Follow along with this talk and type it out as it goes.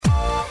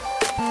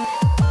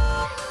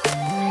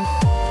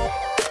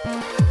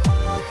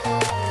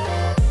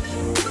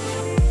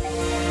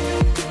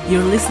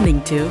You're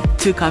listening to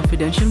Too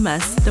Confidential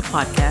Mess, the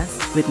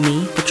podcast with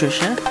me,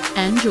 Patricia.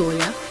 And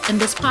Julia. In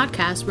this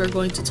podcast, we're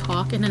going to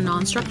talk in a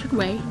non-structured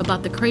way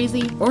about the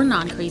crazy or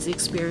non-crazy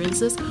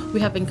experiences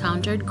we have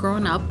encountered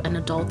growing up and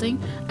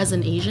adulting as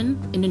an Asian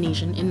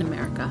Indonesian in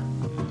America.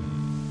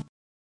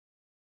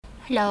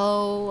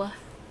 Hello.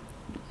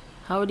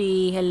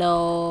 Howdy,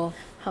 hello.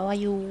 How are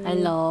you?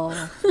 Hello.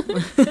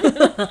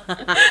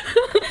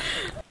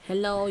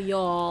 Hello,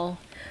 y'all.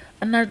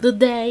 Another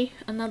day,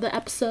 another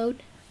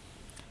episode.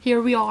 Here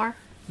we are.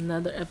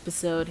 Another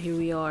episode, here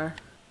we are.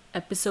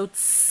 Episode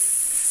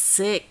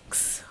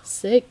 6.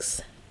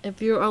 6.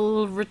 If you're a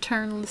little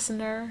return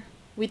listener,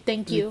 we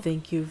thank you.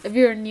 Thank you. If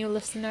you're a new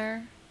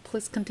listener,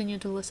 please continue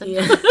to listen.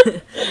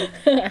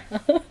 Yeah.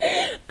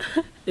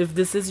 If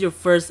this is your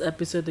first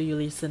episode that you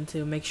listen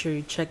to, make sure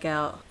you check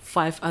out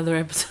 5 other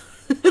episodes.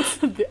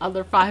 The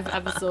other 5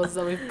 episodes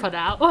that we've put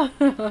out.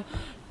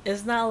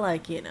 It's not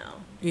like,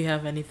 you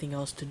have anything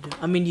else to do.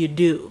 I mean, you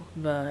do,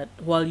 but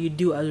while you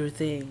do other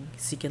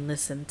things, you can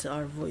listen to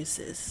our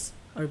voices,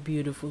 our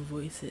beautiful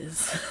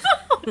voices.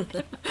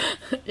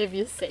 If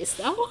you say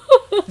so.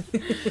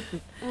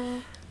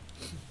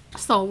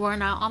 So we're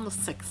now on the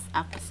 6th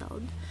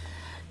episode.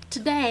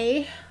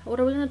 Today, what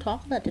are we going to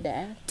talk about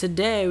today?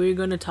 Today, we're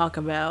going to talk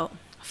about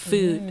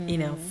food.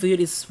 Food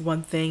is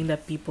one thing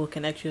that people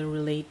can actually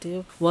relate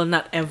to. Well,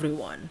 not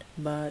everyone,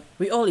 but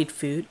we all eat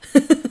food.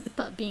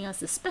 But being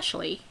us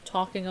especially,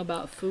 talking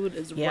about food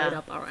is Yeah. right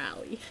up our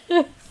alley.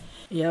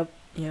 Yep.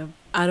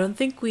 I don't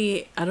think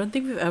we've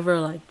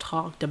ever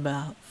talked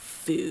about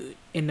food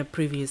in the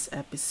previous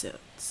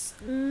episodes.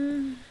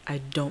 I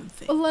don't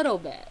think. A little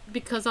bit,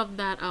 because of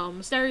that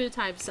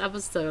stereotypes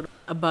episode.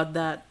 About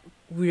that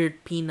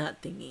weird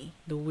peanut thingy,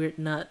 the weird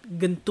nut,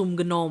 gentum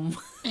genom.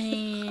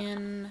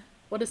 And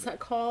what is that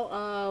called?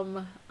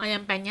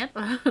 Ayam penyet,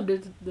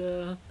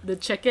 the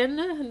chicken,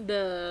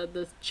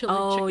 the chili chicken.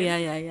 Oh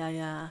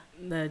yeah.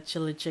 The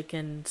chili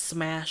chicken,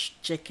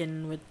 smashed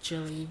chicken with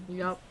chili.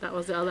 Yep, that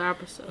was the other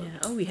episode. Yeah.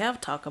 Oh, we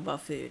have talked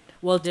about food.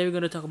 Well, today we're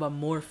gonna talk about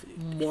more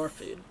food. More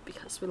food,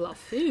 because we love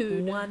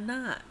food. Why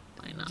not?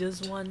 Why not?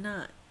 Just why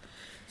not?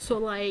 So,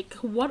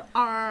 what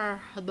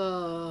are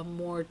the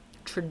more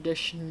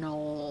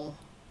traditional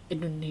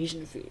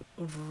Indonesian food?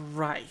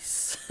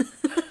 Rice.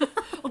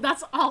 Well,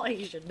 that's all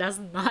Asian. That's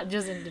not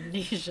just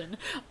Indonesian.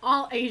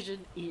 All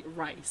Asian eat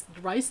rice.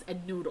 Rice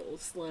and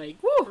noodles. Woo!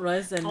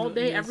 Rice and all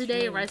day, noodles, every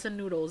day, right. rice and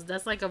noodles.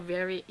 That's a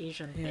very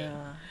Asian thing.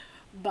 Yeah.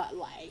 But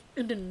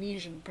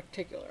Indonesian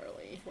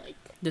particularly,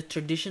 The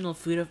traditional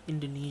food of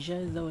Indonesia,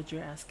 is that what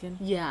you're asking?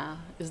 yeah.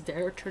 Is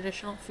there a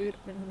traditional food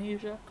of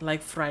Indonesia?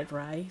 Like fried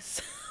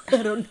rice?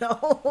 I don't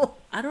know.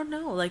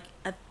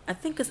 I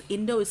think because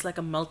Indo is like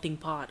a melting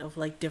pot of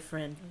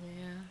different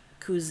Yeah.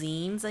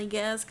 cuisines, I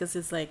guess, because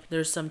it's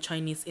there's some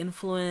Chinese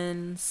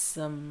influence,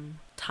 some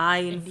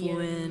Thai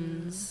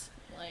influence,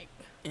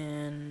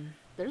 and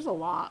There's a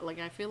lot.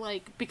 I feel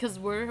because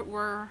we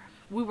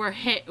were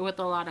hit with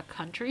a lot of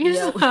countries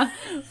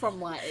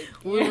from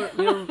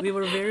we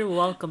were very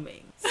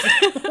welcoming.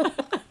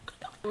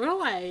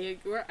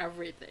 we're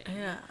everything.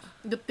 Yeah.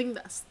 The thing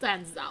that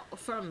stands out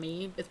for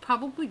me is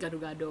probably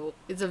gado-gado.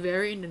 It's a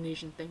very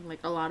Indonesian thing.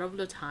 A lot of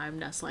the time,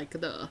 that's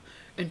the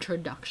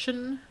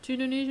introduction to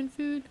Indonesian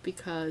food,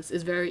 because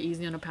it's very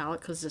easy on the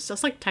palate, because it's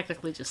just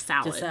technically just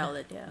salad. Just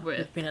salad, yeah, With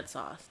with peanut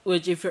sauce.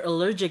 Which, if you're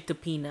allergic to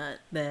peanut,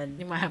 then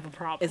you might have a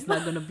problem. it's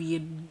not gonna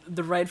be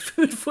the right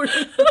food for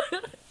you.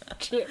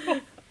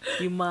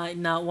 You might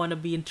not want to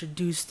be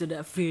introduced to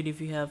that food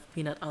if you have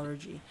peanut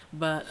allergy.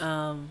 But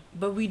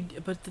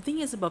the thing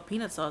is about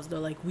peanut sauce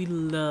though, we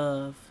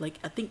love,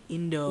 I think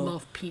Indo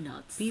Love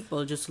peanuts.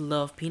 people just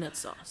love peanut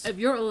sauce. If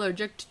you're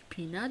allergic to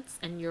peanuts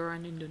and you're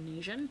an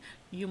Indonesian,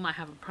 you might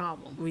have a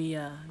problem.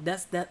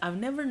 That's that. I've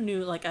never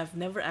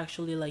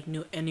actually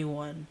knew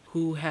anyone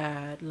who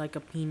had a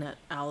peanut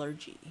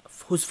allergy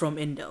who's from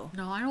Indo.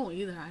 No, I don't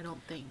either. I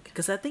don't think.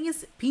 Because I think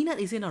peanut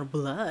is in our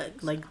blood.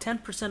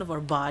 10% of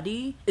our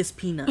body is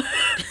peanut.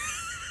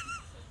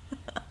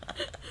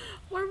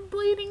 We're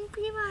bleeding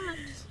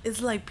peanuts.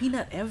 It's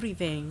peanut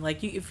everything.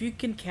 If you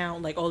can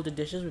count all the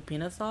dishes with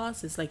peanut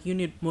sauce, it's you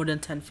need more than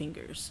 10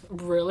 fingers.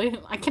 Really?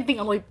 I can think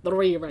of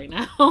 3 right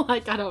now. I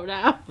don't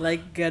know.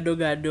 Gado-gado,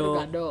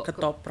 Gado-gado.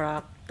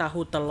 ketoprak,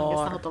 tahu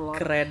telur, Tahu telur. I was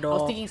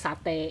kredo, thinking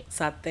sate.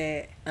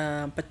 sate,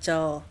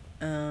 pecel,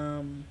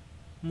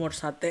 more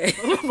sate.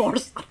 More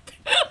sate.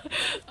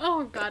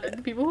 Oh god, and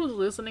the people who's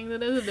listening to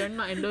this, they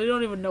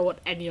don't even know what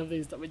any of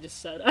these that we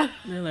just said.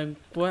 They're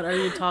what are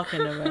you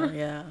talking about?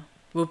 Yeah.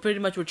 Well, pretty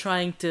much we're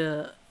trying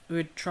to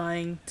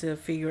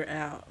figure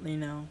out,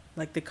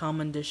 the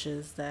common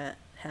dishes that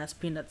has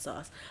peanut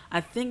sauce. I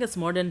think it's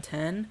more than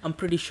 10. I'm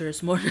pretty sure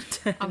it's more than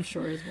 10. I'm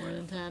sure it's more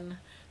than 10.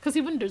 Because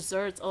even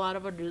desserts, a lot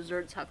of our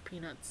desserts have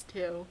peanuts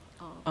too.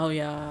 Oh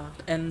yeah,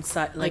 and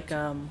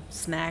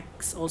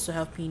snacks also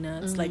have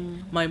peanuts.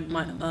 My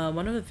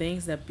one of the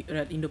things that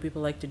Indo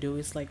people like to do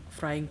is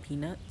frying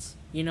peanuts.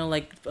 You know,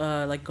 like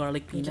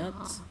garlic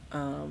peanuts.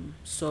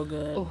 So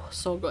good. Oh,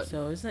 so good.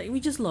 So it's like we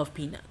just love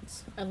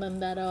peanuts. And then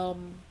the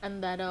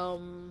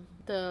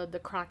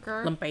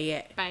cracker.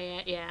 Lempeyek.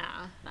 Paya,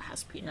 yeah, that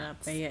has Yeah,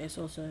 peanuts. paya is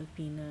also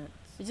peanuts.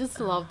 I just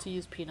love to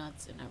use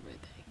peanuts in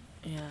everything.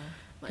 Yeah,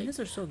 Like, peanuts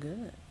are so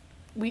good.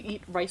 we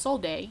eat rice all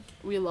day.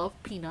 We love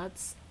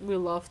peanuts. We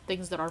love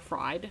things that are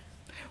fried.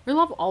 We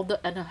love all the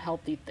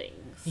unhealthy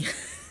things.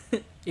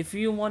 If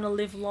you want to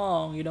live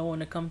long, you don't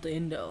want to come to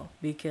Indo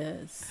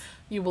because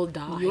You will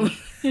die.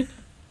 You-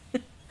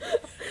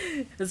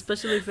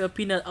 especially if you have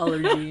peanut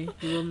allergy,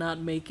 you will not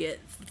make it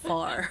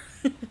far.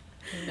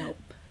 Nope.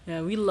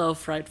 Yeah, we love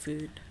fried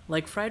food.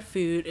 Like fried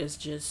food is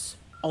just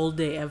all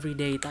day, every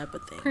day type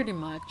of thing. Pretty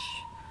much.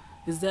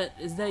 Is that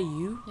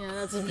you? Yeah,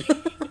 that's me.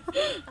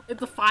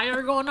 It's a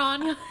fire going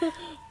on. I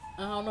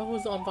don't know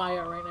who's on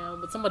fire right now,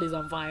 but somebody's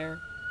on fire.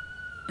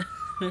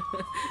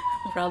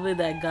 Probably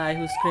that guy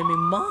who's screaming,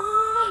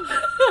 "Mom!"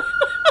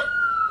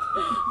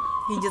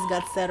 He just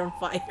got set on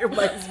fire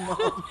by his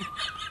mom.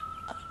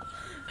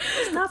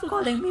 Stop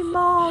calling me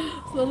mom.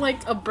 So,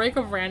 like, a break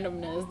of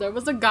randomness. There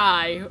was a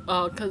guy,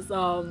 cause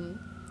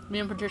me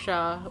and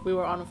Patricia, we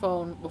were on the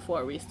phone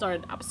before we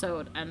started the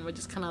episode, and we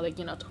just kind of like,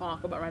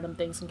 talk about random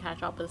things and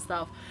catch up and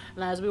stuff.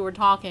 And as we were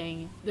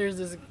talking, there's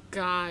this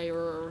guy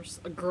or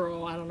a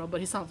girl, I don't know, but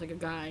he sounds like a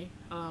guy,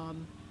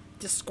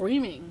 just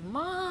screaming,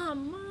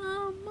 "Mom,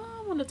 Mom,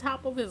 Mom," on the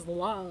top of his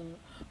lung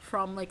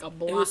from like a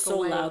block away. It was so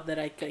loud that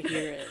I could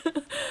hear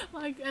it.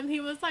 And he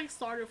was like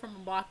started from a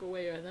block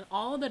away, and then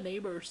all the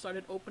neighbors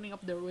started opening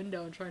up their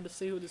window and trying to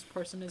see who this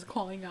person is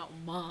calling out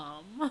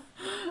 "Mom." And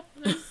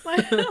it's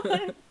like,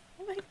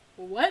 I'm like,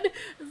 what?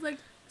 It's like,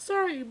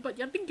 sorry,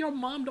 but I think your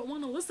mom don't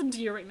want to listen to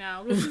you right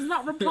now because she's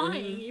not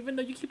replying, even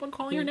though you keep on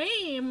calling her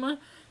name.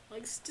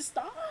 Like, just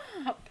stop.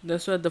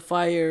 That's what the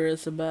fire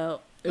is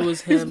about. It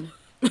was him.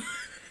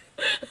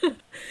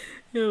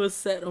 It was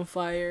set on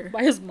fire.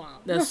 By his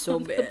mom. That's so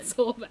bad. That's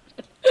so bad.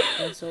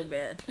 That's so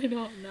bad. I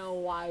don't know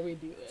why we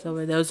do this.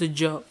 So that was a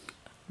joke.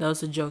 That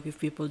was a joke if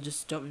people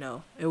just don't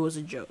know. It was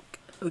a joke.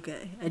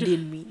 Okay. I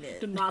didn't mean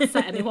it. Do not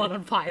set anyone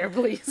on fire,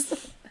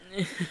 please.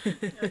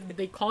 If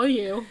they call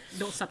you,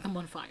 don't set them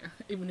on fire,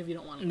 even if you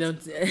don't want to.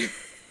 Don't say.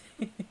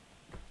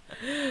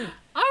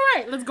 All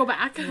right, let's go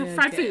back.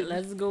 Fried food.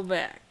 Let's go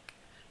back.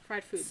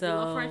 Fried food. So, we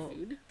love fried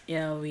food.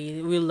 Yeah,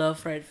 we love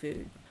fried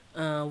food.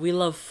 We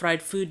love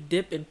fried food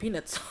dip in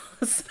peanut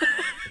sauce.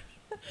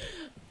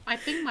 I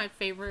think my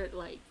favorite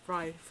like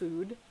fried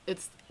food,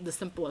 it's the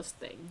simplest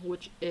thing,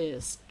 which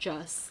is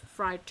just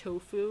fried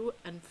tofu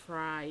and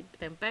fried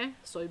tempeh,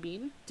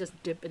 soybean, just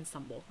dip in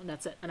sambal, and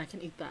that's it. And I can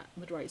eat that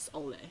with rice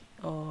all day.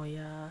 Oh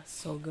yeah,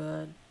 so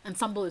good. And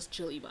sambal is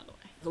chili, by the way.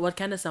 What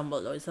kind of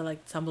sambal though? Is it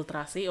like sambal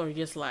terasi or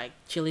just like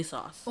chili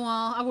sauce? Well,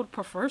 I would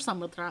prefer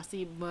sambal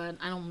terasi, but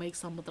I don't make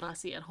sambal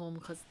terasi at home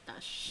because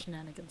that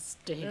shenanigans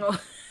stink.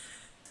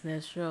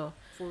 That's true.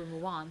 Before we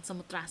move on,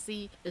 sambal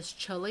terasi is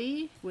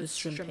chili with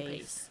shrimp shrimp paste.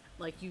 paste.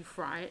 Like, you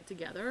fry it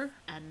together,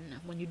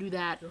 and when you do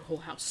that, your whole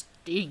house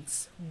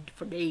stinks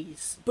for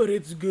days. But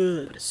it's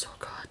good. But it's so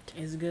good.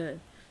 It's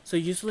good. So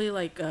usually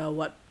like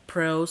what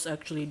pros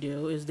actually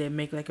do is they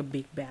make like a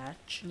big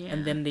batch Yeah.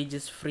 and then they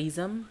just freeze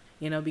them,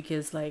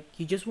 because like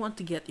you just want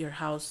to get your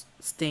house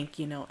stink,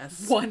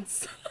 as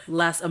Once.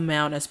 less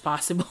amount as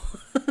possible.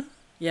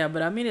 Yeah,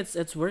 but I mean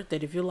it's worth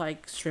it if you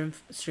like shrimp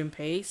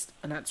paste,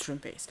 not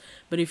shrimp paste,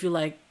 but if you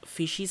like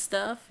fishy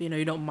stuff,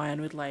 you don't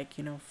mind with like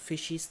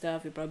fishy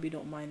stuff, you probably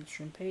don't mind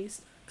shrimp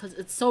paste. Because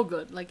it's so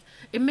good. Like,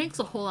 it makes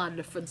a whole lot of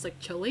difference. Like,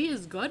 chili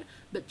is good,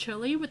 but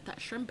chili with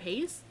that shrimp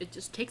paste, it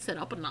just takes it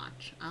up a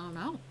notch. I don't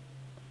know.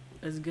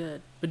 It's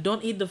good, but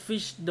don't eat the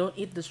fish. Don't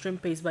eat the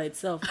shrimp paste by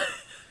itself.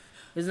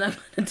 It's not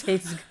gonna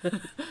taste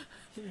good.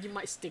 You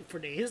might stink for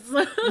days.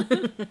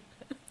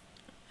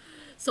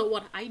 So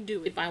what I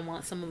do, if I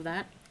want some of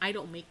that, I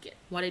don't make it.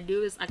 What I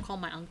do is I call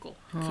my uncle.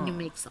 Can you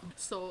make some?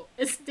 So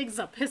it stinks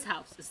up his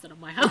house instead of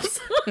my house.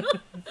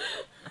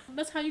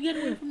 That's how you get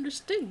away from the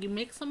stink. You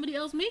make somebody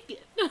else make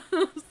it.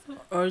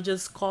 Or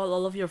just call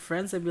all of your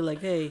friends and be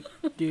like, "Hey,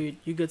 dude,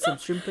 you got some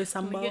shrimp paste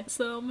Can we sambal? get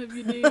some if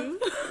you do?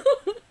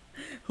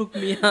 Hook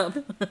me up."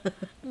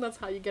 That's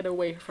how you get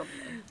away from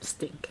the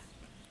stink.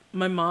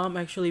 My mom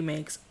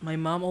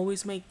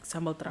always makes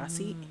sambal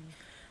terasi,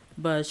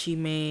 but she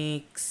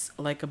makes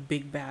like a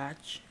big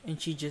batch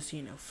and she just,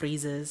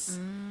 freezes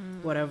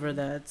whatever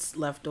that's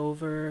left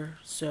over.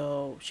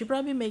 So she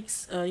probably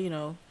makes,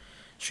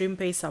 shrimp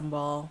paste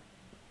sambal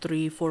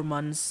 3-4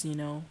 months,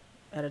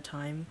 at a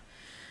time.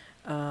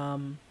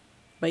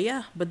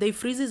 But they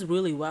freezes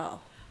really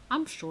well.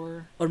 I'm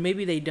sure. Or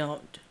maybe they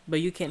don't, but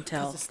you can't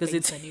tell Because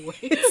it's anyway.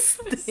 it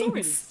It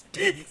already stinks.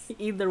 stinks.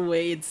 Either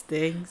way, it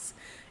stinks.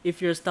 If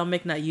your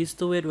stomach not used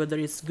to it, whether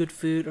it's good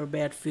food or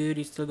bad food,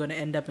 you're still gonna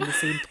end up in the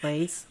same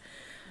place.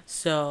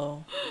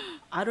 So,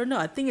 I don't know.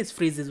 I think it's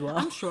freezes well.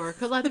 I'm sure,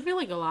 because I feel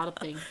like a lot of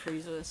things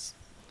freezes.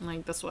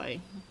 Like, that's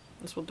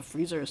what the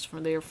freezer is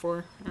there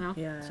for,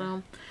 Yeah.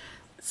 So,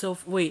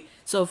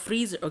 So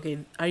freezer. Okay,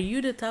 are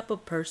you the type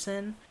of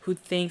person who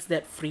thinks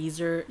that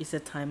freezer is a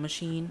time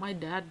machine? my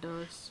dad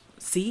does.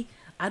 See,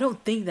 I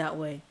don't think that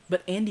way,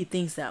 but Andy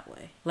thinks that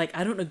way. Like,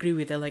 I don't agree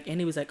with it. Like,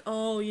 Andy was like,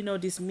 oh,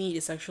 this meat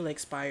is actually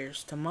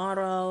expires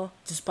tomorrow.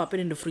 Just pop it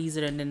in the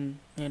freezer and then,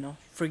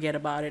 forget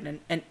about it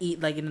and eat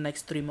like in the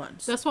next 3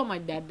 months. That's what my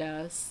dad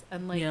does.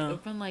 And like, Yeah.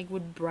 even like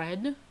with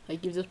bread,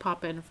 like you just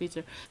pop it in the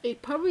freezer.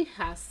 It probably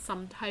has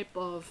some type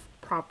of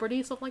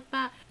property, stuff like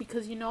that,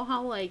 because you know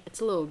how like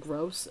it's a little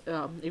gross,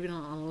 even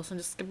on listen,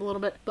 just skip a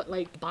little bit, but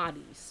like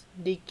bodies,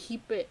 they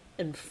keep it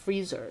in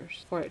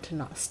freezers for it to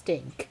not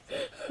stink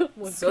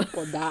when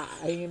people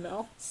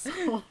die,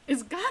 so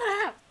it's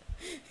gotta have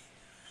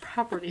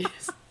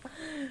properties.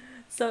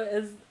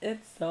 So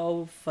it's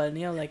so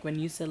funny. Like when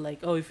you said like,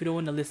 oh, if you don't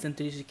want to listen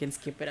to this, you can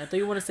skip it. I thought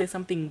you want to say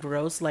something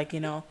gross, like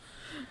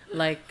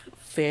like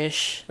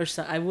fish or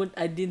something.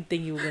 I didn't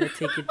think you were gonna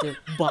take it to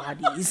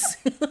bodies.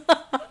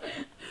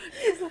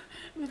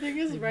 The thing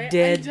is, right?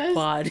 Dead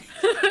body.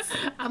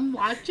 I'm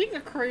watching a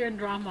Korean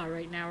drama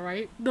right now,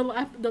 right? The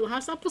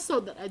last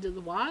episode that I just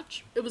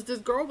watched, it was this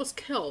girl was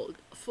killed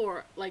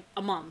for like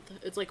a month.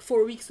 It's like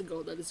 4 weeks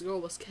ago that this girl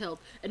was killed,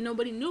 and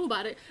nobody knew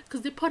about it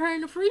because they put her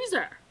in the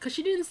freezer because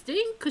she didn't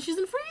stink because she's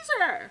in the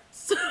freezer.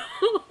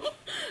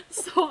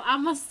 So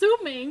I'm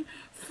assuming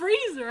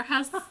freezer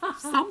has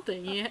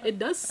something. Yeah, it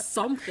does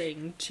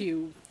something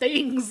to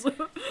things.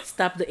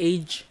 Stop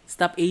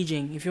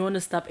aging. If you want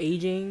to stop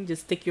aging,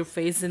 just stick your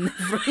face in the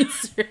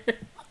freezer.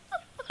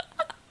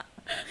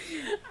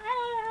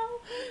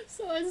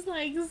 So it's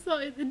like, so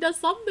it does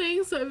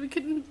something. So if it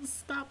can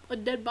stop a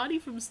dead body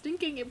from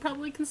stinking, it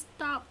probably can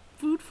stop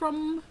food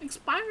from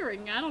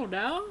expiring. I don't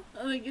know.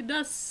 Like, it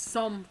does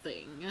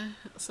something.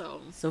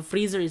 So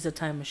freezer is a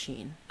time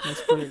machine.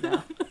 Let's put it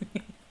down.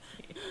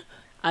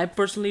 I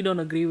personally don't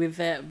agree with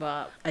that,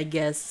 but I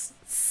guess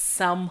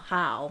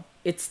somehow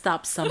it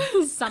stops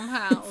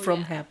somehow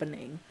from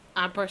happening.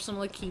 I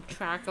personally keep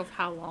track of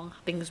how long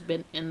things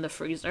been in the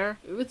freezer.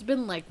 It's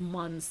been like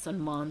months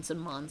and months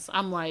and months.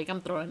 I'm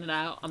throwing it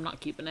out. I'm not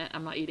keeping it.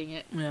 I'm not eating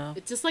it. Yeah.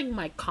 It's just like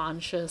my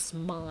conscious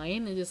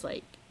mind is just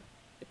like,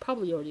 it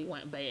probably already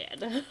went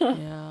bad.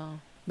 Yeah.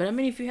 But I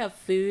mean, if you have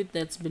food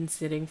that's been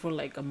sitting for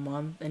like a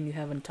month and you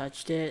haven't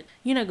touched it,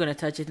 you're not gonna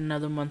touch it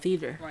another month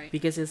either. Right.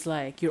 Because it's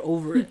like you're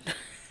over it.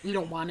 You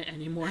don't want it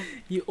anymore.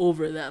 You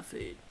over that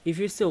food. If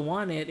you still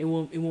want it, it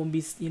won't be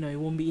it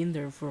won't be in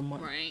there for a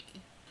month. Right.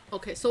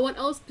 Okay, so what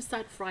else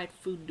besides fried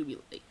food do we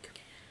like?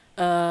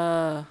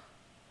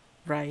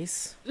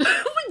 Rice.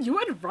 You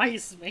had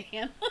rice,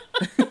 man.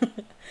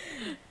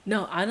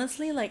 No,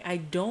 honestly, like I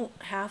don't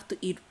have to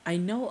eat. I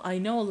know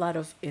a lot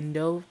of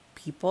Indo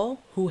people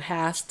who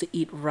has to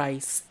eat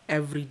rice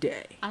every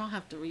day. I don't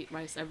have to eat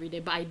rice every day,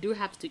 but I do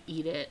have to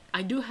eat it.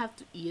 I do have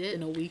to eat it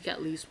in a week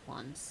at least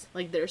once.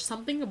 Like, there's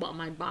something about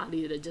my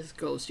body that just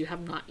goes, you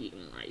have not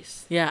eaten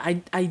rice. Yeah,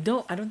 I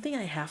don't think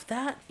I have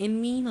that in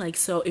me. Like,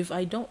 so if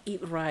I don't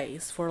eat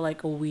rice for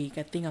like a week,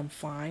 I think I'm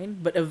fine.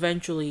 But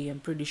eventually,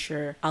 I'm pretty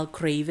sure I'll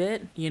crave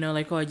it.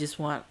 Like, oh, I just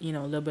want, a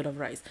little bit of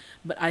rice.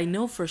 But I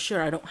know for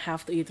sure I don't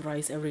have to eat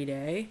rice every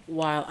day.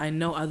 While I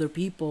know other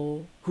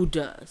people who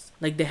does.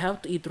 Like, they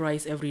have to eat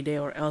rice every day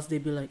or else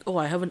they'd be like, oh,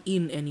 I haven't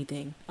eaten anything.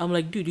 I'm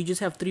like, dude, you just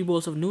have 3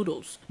 bowls of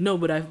noodles. No,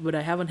 but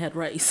I haven't had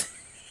rice.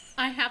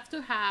 I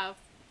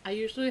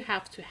usually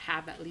have to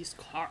have at least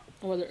carb,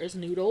 whether it's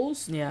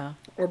noodles, yeah,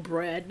 or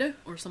bread,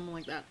 or something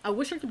like that. I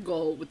wish I could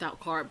go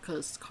without carb,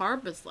 because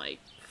carb is like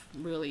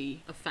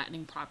really a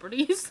fattening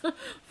properties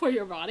for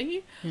your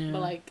body. Yeah.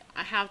 But like,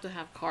 I have to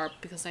have carb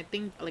because I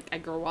think like I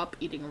grew up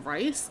eating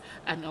rice,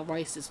 and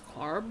rice is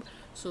carb.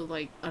 So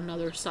like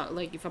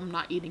like if I'm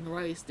not eating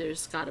rice,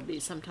 there's gotta be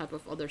some type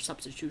of other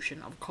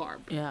substitution of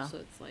carb. Yeah. So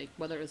it's like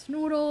whether it's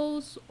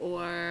noodles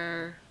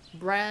or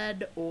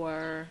bread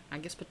or I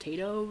guess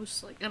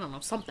potatoes, like I don't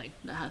know, something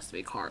that has to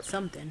be carb.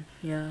 Something.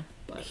 Yeah.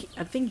 But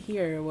I think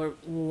here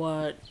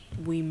what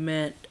we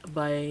meant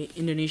by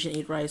Indonesian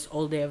eat rice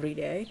all day every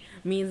day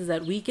means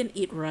that we can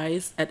eat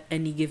rice at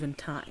any given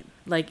time.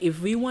 Like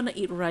if we want to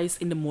eat rice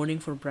in the morning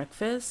for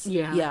breakfast,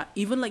 yeah,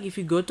 even like if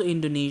you go to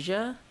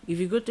Indonesia, if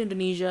you go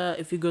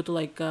to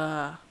like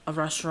a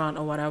restaurant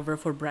or whatever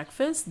for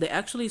breakfast, they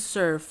actually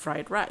serve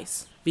fried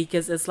rice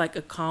because it's like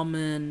a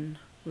common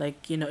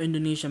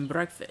Indonesian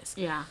breakfast.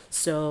 yeah.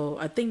 So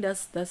I think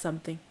that's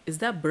something. Is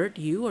that bird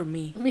you or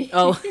me? Me.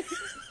 Oh.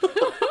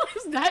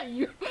 Is that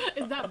you?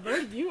 Is that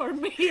bird you or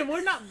me?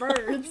 We're not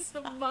birds,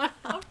 but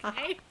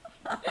okay.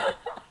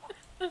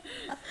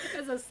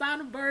 There's a sound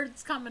of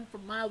birds coming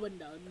from my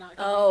window, not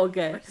coming Oh, from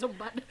okay. yours,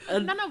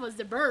 but none of us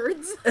are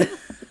birds.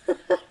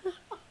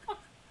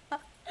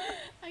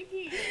 I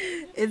can't.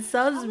 It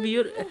sounds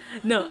beautiful.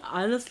 No,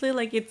 honestly,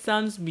 like it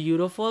sounds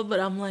beautiful, but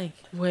I'm like,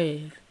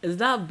 wait, is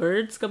that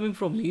birds coming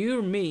from you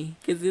or me?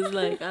 Because it's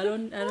like I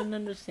don't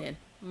understand.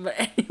 But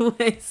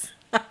anyways,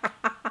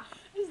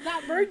 Is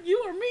that bird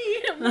you or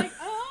me? I'm like,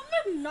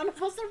 none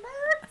of us are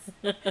birds.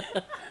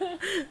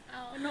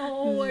 I don't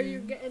know where you're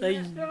getting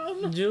Like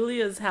that from.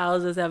 Julia's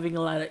house is having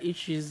a lot of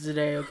issues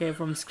today, okay?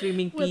 From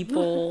screaming With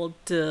people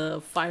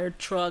to fire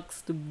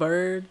trucks to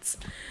birds.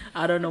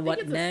 I don't I know think what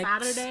it's a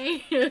next.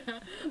 Saturday.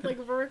 Like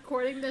we're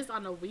recording this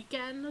on a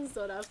weekend,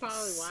 so that's probably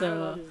why a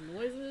lot of So these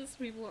noises.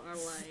 People are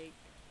like,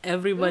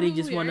 everybody "Ooh,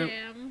 just here want I to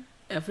am,"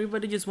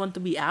 everybody just want to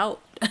be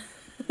out,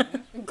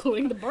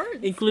 including the birds.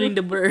 including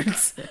the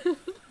birds.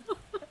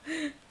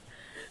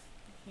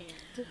 And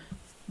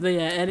But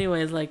yeah,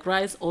 anyways, like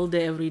rice all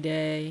day, every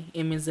day.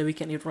 It means that we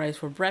can eat rice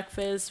for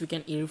breakfast, we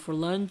can eat it for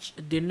lunch,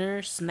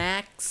 dinner,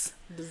 snacks,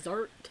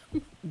 dessert.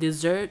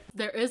 dessert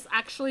There is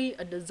actually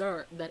a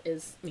dessert that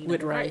is made with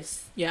out of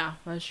rice. Yeah,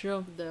 that's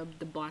true. The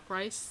black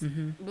rice.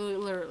 Mm-hmm.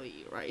 Literally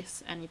eat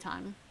rice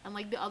anytime. And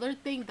like the other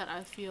thing that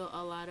I feel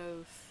a lot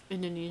of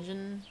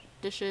Indonesian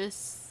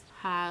dishes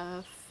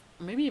have,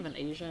 maybe even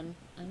Asian.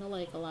 I know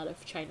like a lot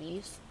of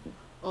Chinese.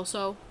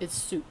 Also, it's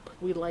soup.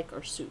 We like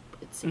our soup.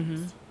 It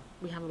seems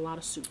we have a lot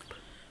of soup.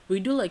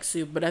 We do like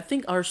soup, but I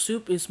think our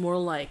soup is more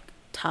like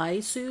Thai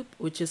soup,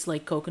 which is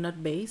like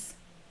coconut base,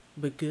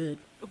 but good.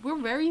 I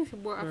feel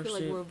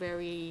like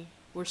soup.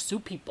 we're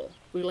soup people.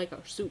 We like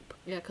our soup.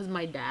 Yeah, because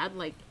my dad,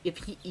 like,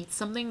 if he eats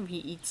something, if he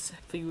eats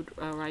food,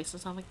 rice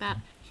and stuff like that,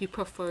 he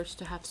prefers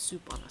to have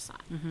soup on the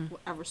side.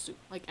 Whatever soup.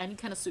 Like, any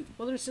kind of soup.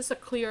 Whether it's just a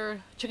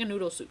clear chicken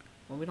noodle soup.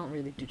 Well, we don't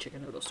really do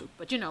chicken noodle soup.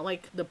 But, you know,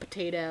 like the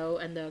potato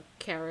and the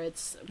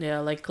carrots. Yeah,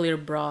 like clear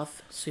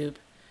broth soup.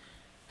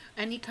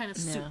 Any kind of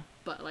soup. Yeah.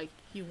 But, like,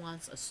 he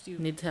wants a soup.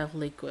 Need to have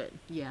liquid.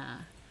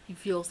 Yeah. He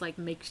feels like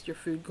makes your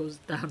food goes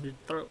down your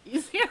throat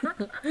easier.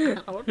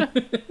 I don't know.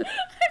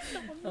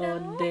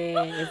 Oh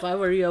dang! If I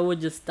were you, I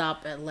would just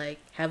stop at like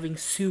having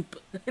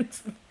soup.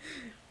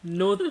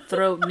 No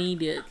throat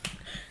needed.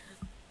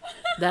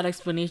 That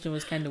explanation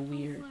was kind of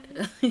weird.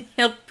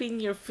 Helping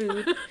your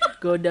food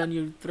go down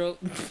your throat.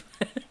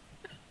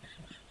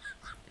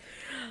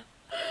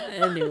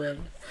 Anyway,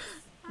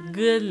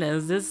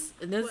 goodness, this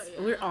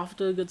we're off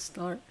to a good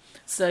start.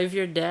 So if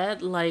your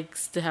dad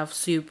likes to have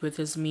soup with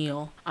his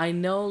meal, I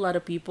know a lot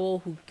of people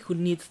who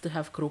needs to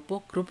have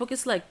krupuk. Krupuk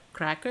is like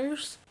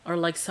crackers or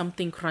like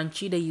something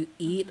crunchy that you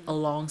eat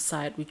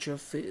alongside with your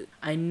food.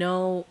 I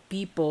know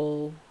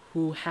people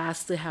who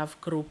has to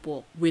have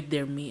krupuk with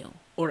their meal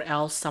or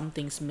else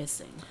something's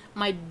missing.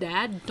 My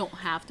dad don't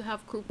have to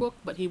have krupuk,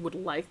 but he would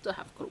like to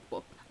have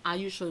krupuk. I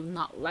usually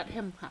not let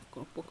him have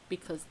krupuk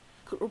because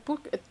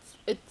krupuk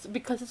it's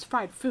because it's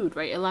fried food,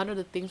 right? A lot of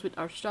the things with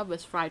our stuff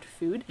is fried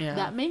food. Yeah.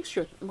 That makes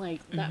your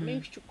that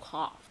makes you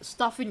cough.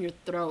 Stuff in your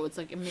throat. It's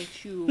like it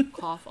makes you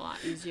cough a lot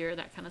easier.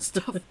 That kind of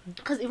stuff.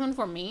 Because even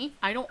for me,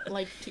 I don't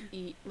like to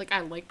eat like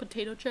I like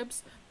potato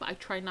chips, but I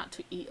try not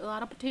to eat a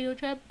lot of potato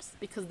chips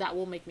because that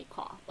will make me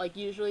cough. Like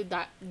usually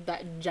that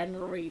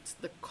generates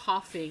the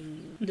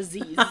coughing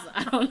disease.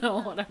 I don't know,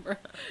 whatever.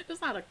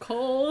 It's not a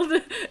cold,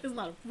 it's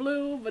not a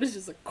flu, but it's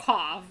just a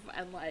cough.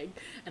 And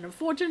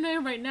unfortunately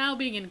right now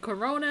being in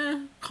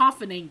Corona,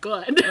 coughing ain't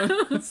good.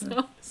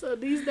 so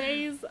these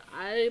days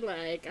I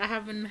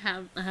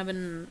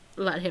haven't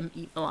let him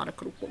eat a lot of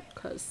krupuk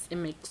because it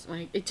makes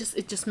like it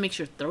just makes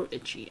your throat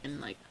itchy and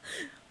like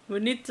We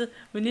need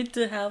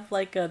to have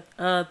like a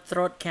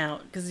throat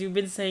count because you've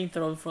been saying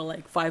throat for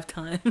like 5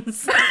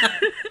 times.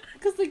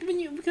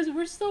 because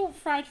we're so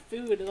fried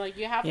food, like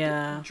you have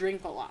Yeah. to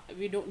drink a lot. If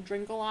you don't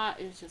drink a lot,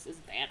 it's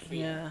bad for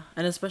you. Yeah,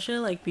 and especially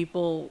like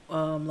people,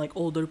 like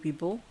older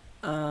people,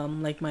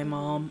 like my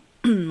mom,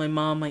 my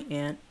mom, my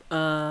aunt.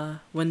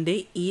 When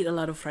they eat a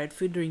lot of fried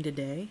food during the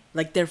day,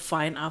 like they're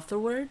fine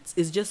afterwards.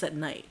 It's just at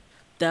night.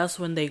 That's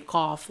when they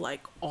cough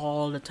like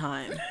all the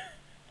time.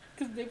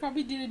 Because they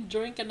probably didn't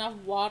drink enough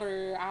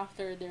water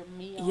after their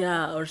meal.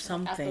 Yeah, or After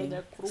something.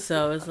 their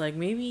So it's like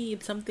maybe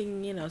it's something,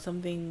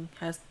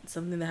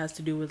 something that has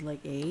to do with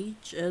like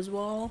age as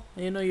well.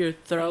 Your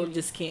throat Maybe.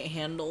 just can't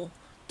handle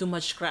too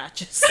much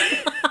scratches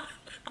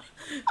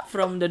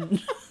from the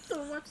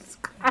so much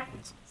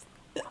scratch.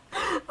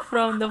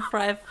 from the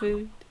fried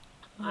food.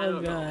 I Oh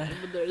don't know, god.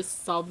 but there's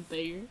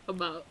something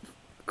about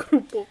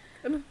krupuk.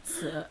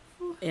 So,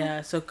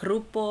 yeah, so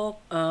kerupuk,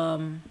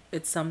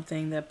 it's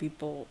something that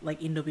people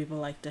like Indo people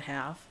like to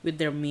have with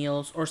their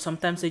meals, or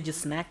sometimes they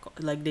just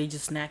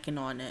snacking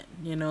on it.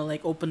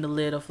 Like open the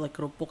lid of like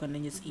kerupuk and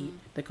then just eat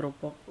the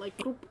kerupuk. Like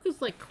krupuk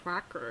is like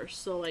crackers,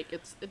 so like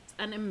it's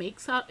and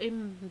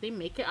they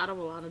make it out of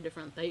a lot of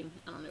different things.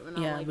 I don't even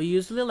know. Yeah, like, but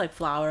usually like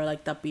flour,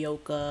 like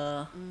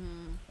tapioca,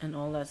 and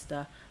all that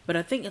stuff. But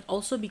I think it's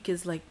also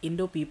because like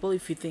Indo people,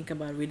 if you think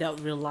about it without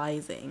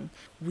realizing,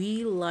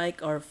 we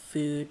like our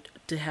food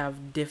to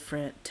have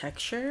different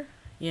texture.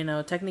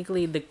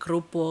 Technically the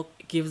kerupuk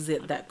gives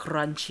it that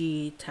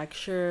crunchy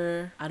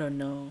texture. I don't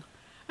know.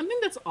 I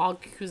think that's all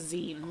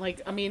cuisine.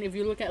 Like, I mean, if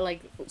you look at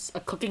like a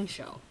cooking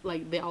show,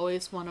 like they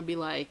always want to be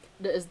like,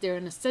 is there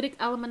an aesthetic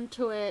element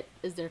to it?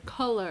 Is there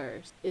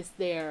colors? Is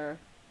there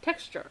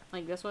texture?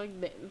 Like that's why I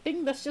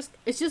think it's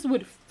just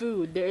with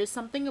food. There is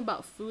something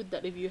about food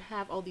that if you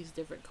have all these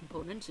different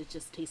components, it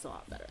just tastes a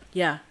lot better.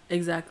 Yeah,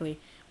 exactly.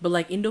 But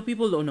like Indo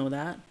people don't know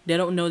that. They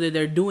don't know that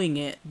they're doing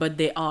it, but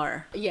they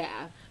are.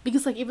 Yeah,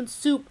 Because like even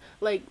soup,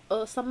 like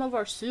some of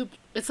our soup,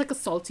 it's like a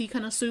salty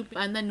kind of soup,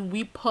 and then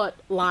we put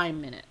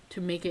lime in it to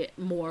make it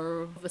more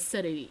of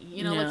acidity.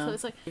 You know, like so Yeah.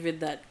 it's like Give it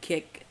that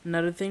kick.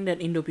 Another thing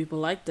that Indo people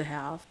like to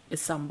have is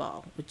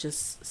sambal, which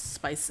is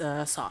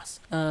sauce.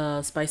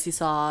 Spicy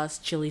sauce,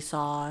 chili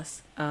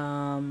sauce,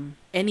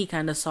 any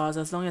kind of sauce.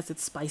 As long as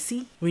it's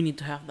spicy, we need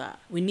to have that.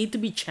 We need to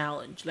be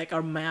challenged. Like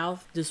our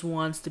mouth just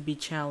wants to be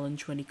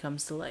challenged when it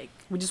comes to like.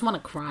 we just want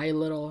to cry a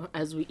little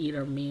as we eat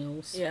our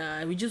meals.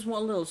 Yeah, we just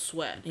want a little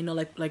sweat,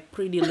 like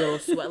pretty little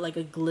sweat, like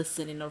a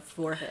glisten in our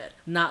forehead.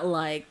 Not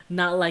like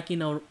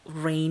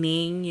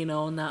raining,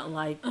 not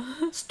like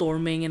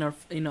storming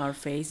in our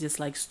face, just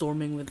like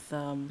storming with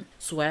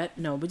sweat.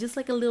 No, but just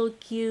like a little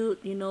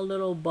cute,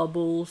 little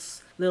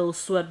bubbles, little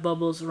sweat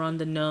bubbles around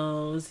the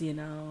nose.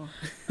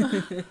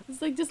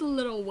 It's like just a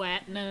little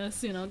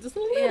wetness, just a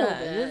little Yeah,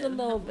 bit. just a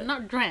little bit.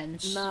 Not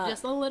drenched, Not-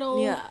 just a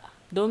little. Yeah,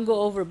 don't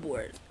go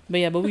overboard.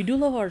 But we do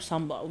love our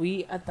samba.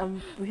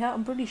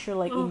 I'm pretty sure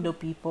like Indo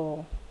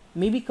people,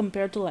 maybe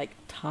compared to like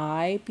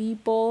Thai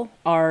people,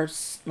 our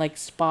like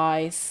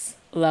spice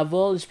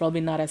level is probably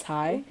not as We're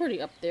high.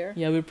 pretty up there.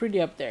 Yeah, we're pretty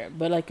up there.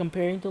 But like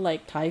comparing to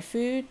like Thai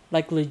food,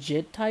 like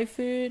legit Thai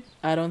food,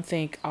 I don't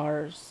think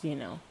ours,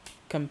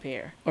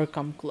 compare or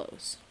come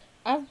close.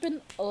 I've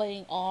been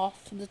laying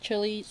off the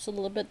chilies a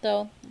little bit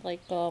though.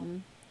 Like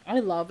I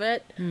love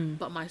it,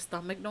 but my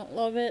stomach don't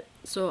love it,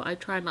 so I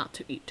try not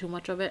to eat too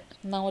much of it.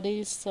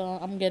 Nowadays,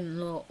 I'm getting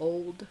a little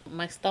old.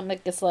 My stomach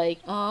is like,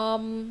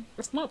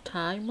 it's not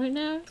time right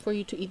now for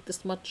you to eat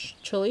this much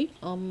chili.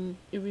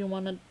 If you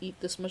want to eat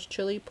this much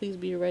chili, please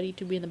be ready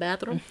to be in the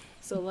bathroom.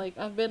 So like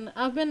I've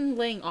been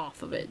laying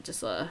off of it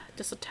just a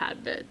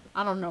tad bit.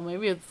 I don't know,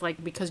 maybe it's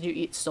like because you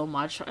eat so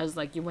much as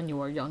like when you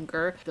were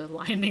younger, the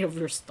lining of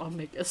your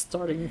stomach is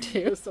starting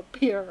to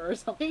disappear or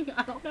something.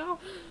 I don't know.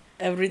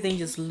 Everything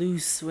just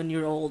loose when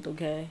you're old,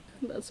 okay?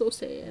 That's so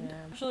sad. Yeah.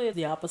 Actually, it's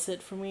the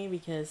opposite for me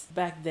because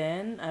back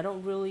then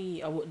didn't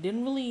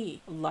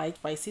really like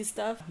spicy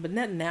stuff. But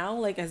not now.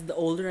 Like as the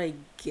older I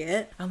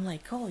get, I'm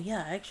like, oh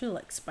yeah, I actually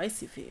like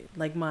spicy food.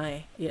 Like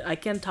I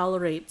can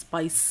tolerate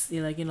spice,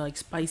 like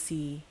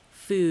spicy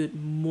food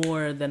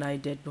more than I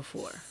did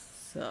before.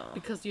 So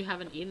Because you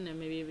haven't eaten it,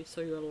 maybe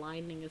so your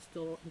lining is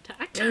still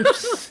intact.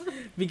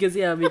 because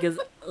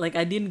like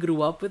I didn't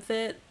grow up with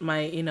it.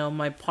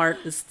 My part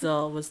is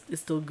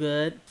still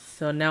good.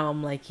 So now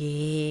I'm like,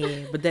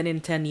 yeah. But then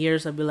in 10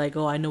 years I'll be like,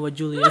 oh, I know what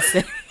Julia's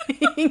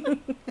saying.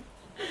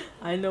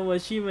 I know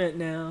what she meant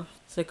now.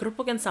 So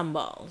kerupuk and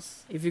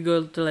sambals. If you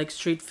go to like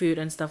street food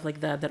and stuff like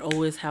that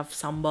always have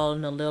sambal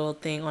in a little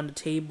thing on the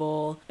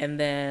table and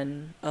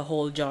then a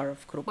whole jar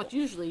of kerupuk. But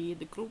usually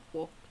the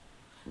grupo,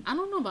 I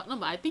don't know about no,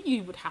 but I think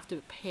you would have to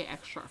pay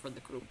extra for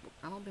the grupo.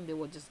 I don't think they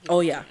would just give Oh,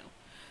 it yeah. to you.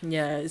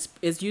 Yeah,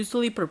 it's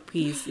usually per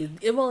piece. It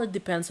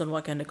depends on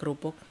what kind of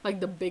kerupuk. Like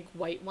the big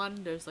white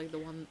one, there's like the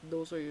one,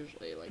 those are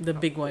usually like The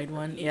big probably white per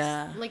one, piece.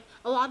 yeah. Like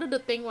a lot of the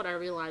thing, what I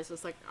realized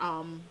is like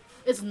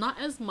it's not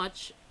as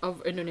much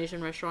of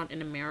Indonesian restaurant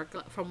in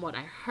America. From what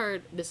I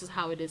heard, this is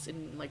how it is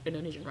in like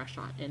Indonesian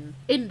restaurant in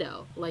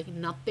Indo. Like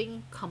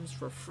nothing comes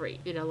for free.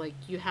 Like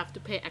you have to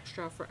pay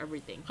extra for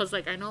everything. Cause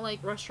like I know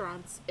like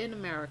restaurants in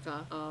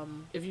America,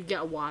 if you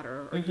get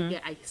water or you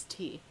get iced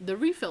tea, the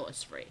refill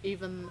is free.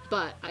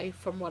 But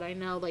from what I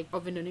know like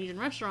of Indonesian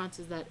restaurants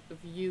is that if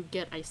you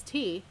get iced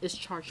tea, it's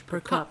charged per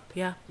cup.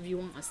 Yeah. If you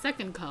want a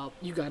second cup,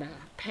 you gotta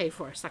pay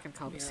for a second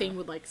cup. Yeah. Same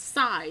with like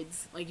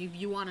sides. Like if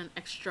you want an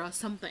extra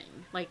something,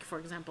 like for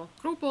example,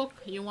 krupuk,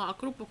 you want a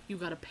krupuk, you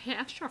gotta pay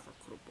extra for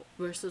krupuk.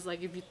 Versus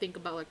like if you think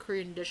about like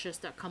Korean dishes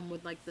that come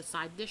with like the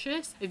side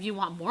dishes, if you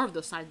want more of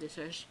those side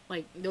dishes,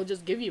 like they'll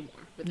just give you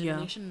more. But in Yeah.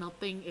 Indonesian,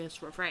 nothing is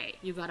for free.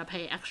 You gotta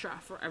pay extra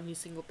for every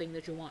single thing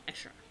that you want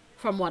extra.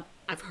 From what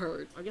I've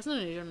heard. I guess in an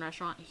Asian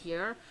restaurant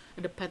here,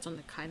 it depends on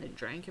the kind of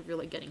drink. If you're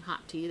like getting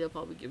hot tea, they'll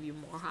probably give you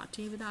more hot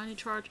tea without any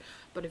charge.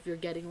 But if you're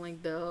getting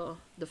like the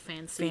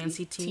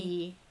fancy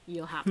tea,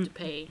 you'll have to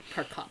pay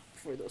per cup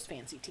for those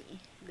fancy tea.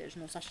 There's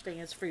no such thing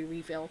as free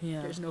refill.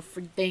 Yeah. There's no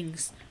free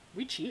things.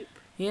 We cheap.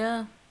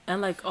 Yeah.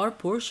 And like our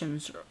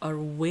portions are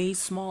way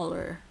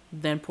smaller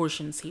than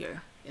portions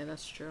here. Yeah,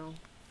 that's true.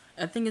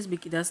 I think it's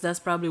because that's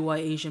probably why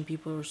Asian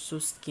people are so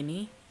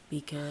skinny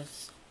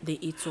because they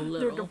eat so They're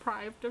little.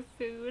 deprived of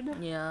food.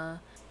 Yeah.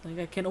 Like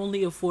I can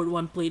only afford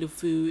one plate of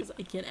food.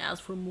 I can't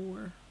ask for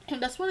more.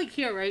 And that's why like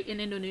here, right, in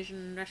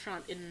Indonesian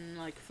restaurant in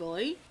like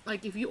Philly,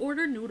 like if you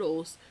order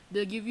noodles,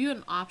 they'll give you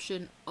an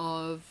option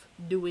of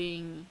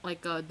doing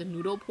like the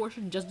noodle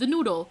portion, just the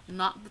noodle,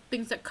 not the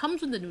things that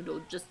comes with the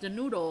noodle, just the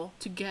noodle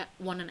to get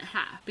 1.5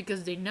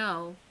 because they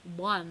know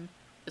one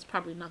is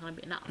probably not gonna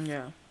be enough.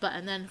 Yeah. But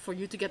and then for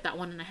you to get that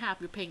 1.5,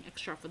 you're paying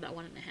extra for that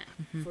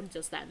 1.5 for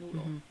just that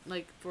noodle.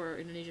 Like for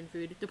Indonesian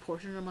food, the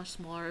portions are much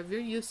smaller. If you're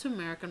used to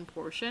American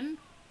portion,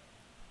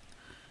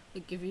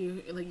 like if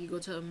you go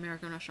to an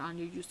American restaurant,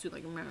 you're used to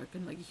like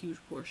American like a huge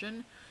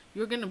portion,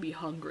 you're gonna be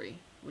hungry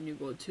when you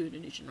go to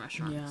Indonesian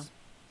restaurants. Yeah.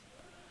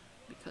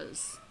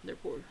 Because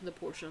the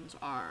portions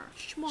are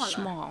smaller.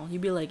 Small.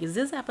 You'd be like, is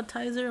this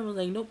appetizer? I was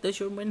like, nope, that's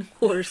your main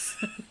course.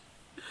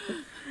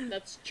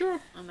 That's true.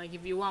 And like,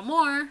 if you want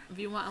more, if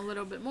you want a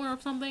little bit more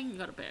of something, you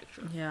gotta pay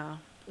extra. Yeah.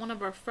 One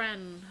of our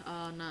friend,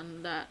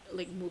 Nan, that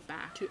like moved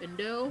back to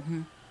Indo.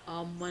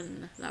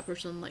 When that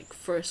person like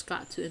first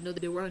got to Indo,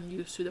 they weren't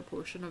used to the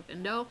portion of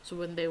Indo. So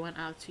when they went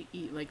out to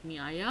eat like mie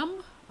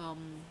ayam,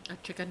 a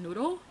chicken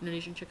noodle,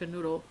 Indonesian chicken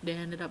noodle, they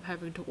ended up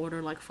having to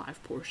order like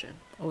 5 portion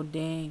Oh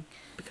dang.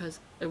 because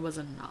it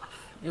wasn't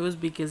enough. It was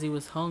because he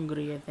was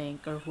hungry, I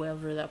think, or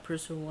whoever that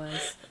person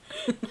was.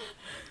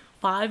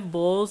 5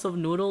 bowls of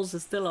noodles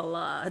is still a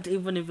lot,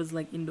 even if it's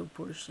like Indo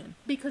portion.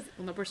 Because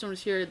when the person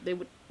was here, they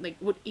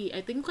would eat, I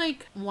think,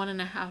 like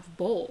 1.5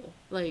 bowl.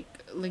 Like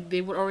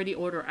they would already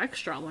order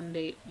extra when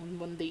they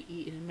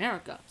eat in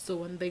America. So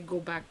when they go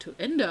back to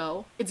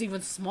Indo, it's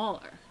even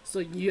smaller. So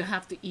you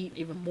have to eat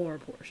even more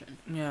portion.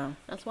 Yeah.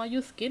 That's why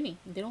you're skinny.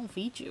 They don't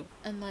feed you.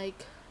 And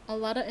like a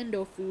lot of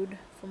Indo food,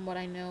 from what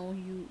I know,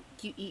 you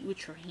eat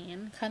with your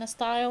hand kind of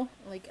style.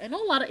 Like I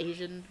know a lot of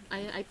Asian.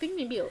 I think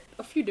maybe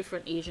a few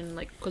different Asian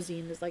like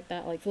cuisine is like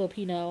that. Like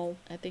Filipino,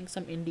 I think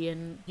some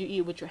Indian, you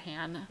eat with your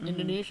hand.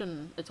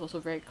 Indonesian, it's also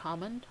very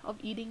common of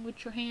eating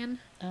with your hand.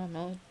 I don't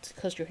know, it's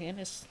because your hand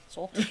is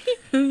salty.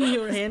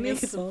 Your hand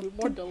Makes is the so food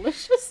more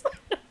delicious.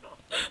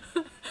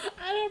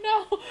 I don't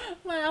know.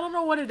 Like I don't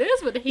know what it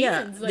is with hands.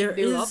 Yeah, Like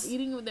they love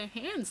eating with their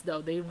hands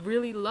though. They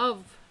really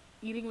love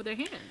eating with their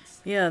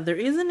hands. Yeah, there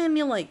isn't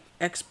any like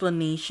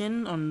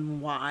explanation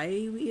on why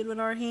we eat with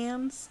our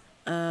hands.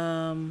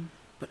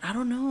 But I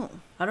don't know.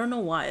 I don't know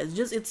why. It's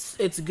just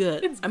it's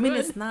good. It's I mean,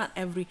 good. it's not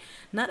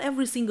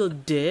every single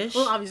dish.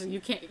 Well, obviously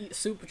you can't eat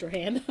soup with your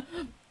hand.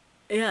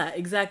 Yeah,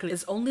 exactly.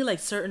 It's only like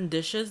certain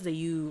dishes that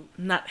you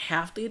not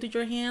have to eat with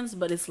your hands,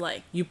 but it's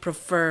like you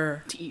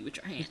prefer To eat with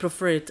your hand. you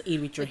prefer it to eat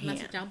with your Like nasi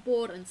hand.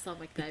 campur and stuff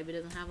like that. If it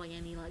doesn't have like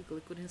any like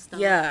liquid and stuff.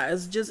 Yeah,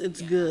 it's Yeah.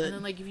 good. And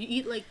then like if you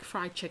eat like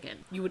fried chicken,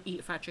 you would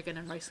eat fried chicken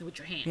and rice with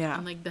your hand. Yeah.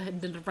 And like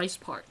the rice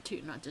part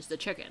too, not just the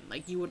chicken.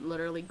 Like you would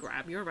literally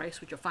grab your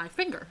rice with your 5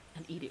 finger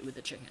and eat it with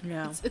the chicken.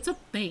 Yeah. It's a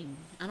thing.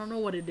 I don't know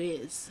what it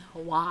is,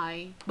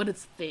 why, but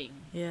it's a thing.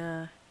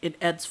 Yeah, it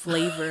adds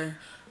flavor.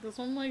 That's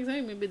what I'm like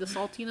saying. Maybe the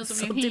saltiness of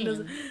your Saltiness.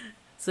 hand.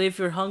 So if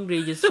you're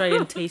hungry, just try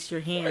and taste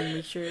your hand.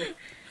 Make sure,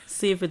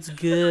 see if it's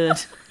good.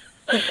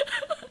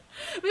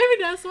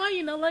 Maybe that's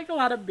why, like a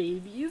lot of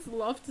babies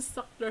love to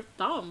suck their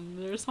thumb.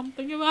 There's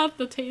something about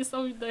the taste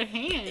of their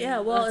hand. Yeah,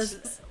 well, that's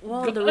it's, just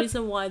well, good. the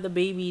reason why the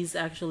babies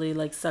actually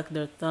like suck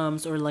their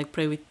thumbs or like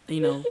play with,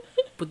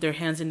 put their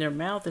hands in their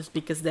mouth is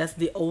because that's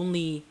the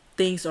only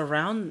things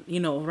around,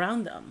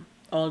 around them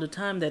all the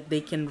time that they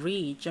can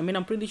reach. I mean,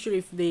 I'm pretty sure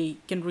if they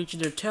can reach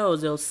their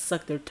toes, they'll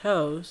suck their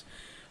toes,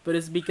 but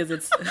it's because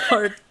it's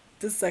hard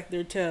to suck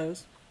their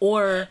toes.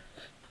 Or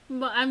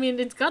But I mean,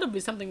 it's gotta be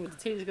something with the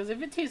taste, because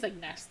if it tastes like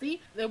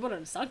nasty, they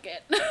wouldn't suck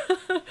it.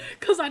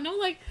 Because I know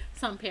like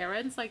some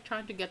parents like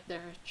trying to get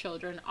their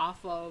children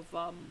off of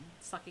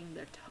sucking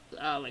their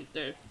like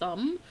their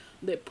thumb.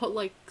 They put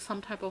like some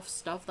type of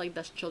stuff like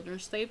that's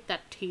children's safe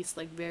that tastes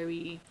like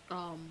very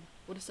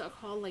what is that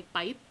called, like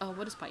bite?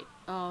 What is bite?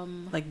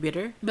 like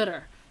bitter.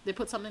 Bitter. They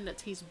put something that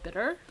tastes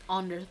bitter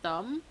on their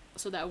thumb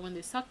so that when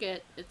they suck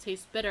it, it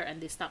tastes bitter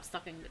and they stop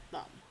sucking the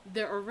thumb.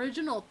 Their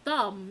original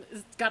thumb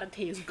is gotta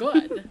taste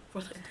good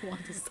for them to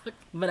want to suck.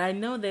 But I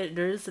know that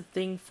there is a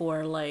thing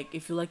for like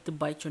if you like to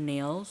bite your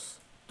nails,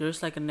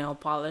 there's like a nail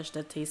polish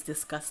that tastes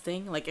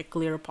disgusting, like a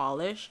clear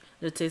polish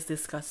that tastes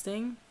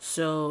disgusting.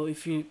 So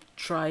if you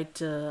try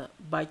to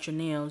bite your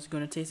nails, it's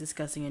gonna taste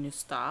disgusting and you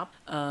stop.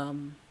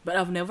 But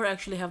I've never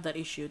actually have that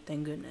issue,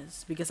 thank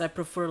goodness, because I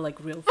prefer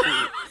like real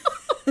food.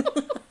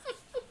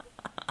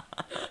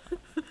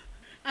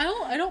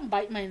 I don't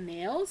bite my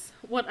nails.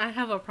 What I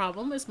have a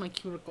problem is my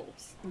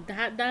cuticles.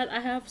 That I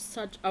have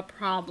such a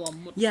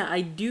problem with. Yeah,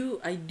 I do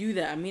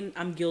that. I mean,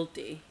 I'm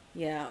guilty.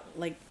 Yeah,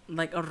 like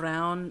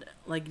around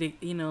like the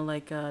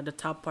the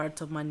top parts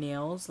of my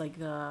nails, like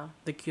the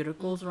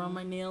cuticles around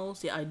my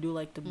nails. Yeah, I do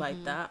like to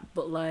bite that,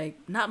 but like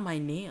not my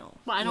nail.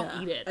 But I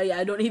don't eat it. Yeah,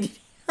 I don't eat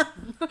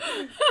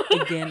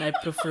it. Again, I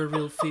prefer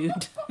real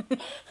food.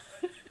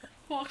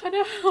 What kind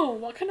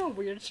of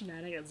weird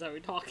shenanigans are we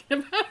talking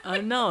about? I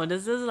know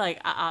this is like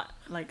out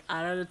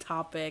of the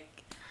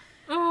topic.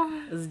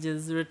 It's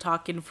just we're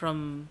talking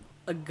from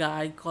a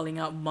guy calling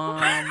out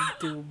mom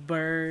to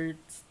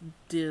birds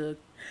to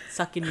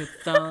sucking your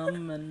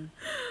thumb and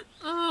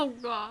Oh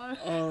god.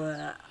 all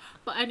that.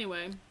 But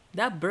anyway,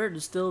 That bird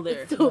is still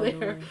there. it's still by the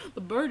there. way.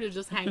 The bird is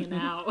just hanging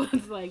out.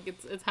 It's like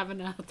it's having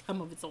a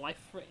time of its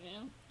life right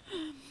now.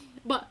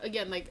 But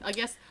again, like I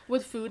guess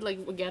with food, like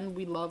again,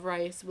 we love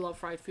rice, we love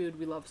fried food,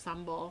 we love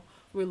sambal,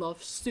 we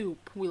love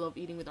soup, we love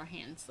eating with our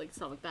hands, like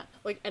stuff like that.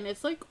 Like, and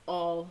it's like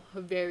all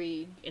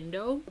very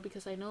Indo,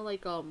 because I know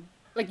like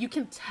you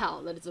can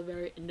tell that it's a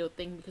very Indo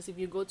thing, because if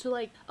you go to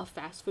like a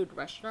fast food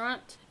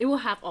restaurant, it will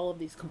have all of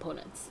these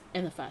components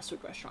in the fast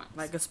food restaurant.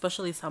 Like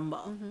especially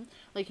sambal.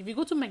 Like if you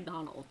go to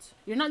McDonald's,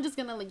 you're not just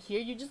gonna like here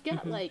you just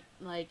get like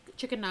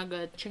chicken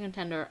nugget, chicken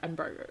tender, and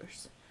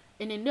burgers.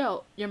 In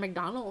Indo, your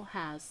McDonald's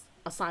has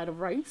a side of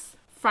rice,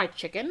 fried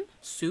chicken,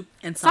 Soup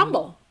and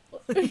sambal.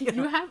 sambal.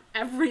 You have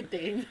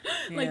everything.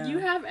 Like, you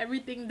Yeah. have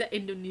everything the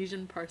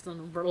Indonesian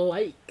person would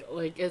like.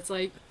 Like, it's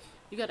like,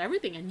 you got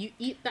everything and you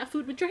eat that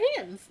food with your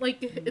hands.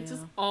 Like, it's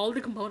just Yeah. all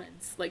the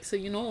components. Like, so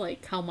you know,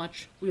 like, how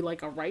much we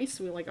like our rice,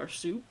 we like our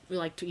soup, we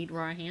like to eat with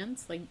our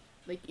hands. Like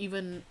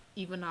even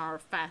our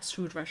fast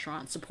food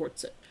restaurant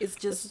supports it. This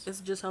is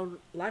It's just how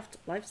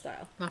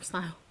lifestyle.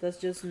 lifestyle. That's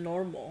just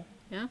normal.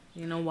 Yeah.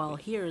 While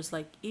here it's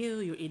like, ew,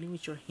 you're eating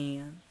with your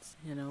hands.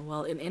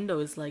 While in Indo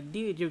it's like,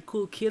 dude, you're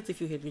cool kids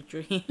if you eat with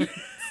your hands.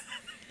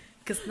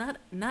 Cause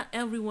not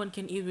everyone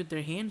can eat with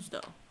their hands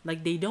though.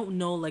 Like they don't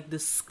know like the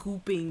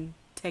scooping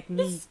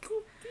technique.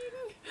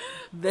 Scooping.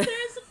 That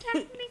There's a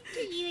technique to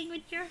eating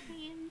with your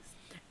hands.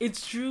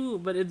 it's true,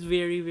 but it's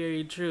very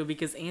very true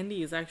because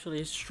Andy is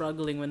actually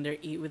struggling when they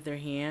eat with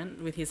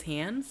his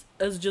hands.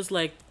 It's just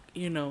like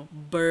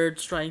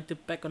birds trying to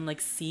peck on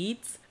like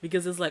seeds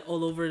because it's like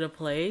all over the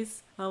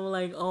place. I'm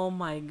like, oh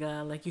my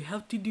god, like you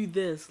have to do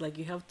this, like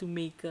you have to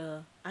make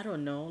a, I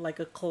don't know, like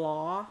a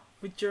claw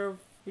with your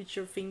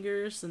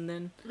fingers, and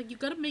then Like, you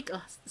gotta make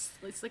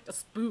it's like a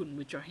spoon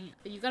with your hand.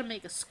 You gotta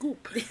make a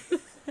scoop.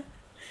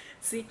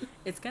 see,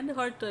 it's kind of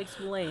hard to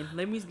explain.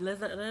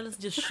 Let's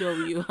just show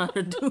you how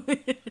to do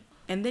it.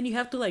 And then you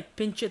have to like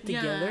pinch it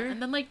together, Yeah,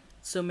 and then like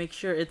so make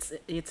sure it's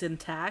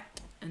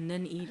intact, and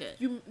then eat it.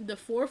 the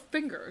four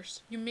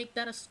fingers, you make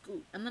that a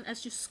scoop, and then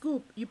as you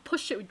scoop, you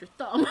push it with your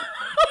thumb.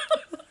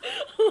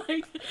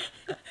 Like,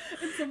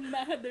 there's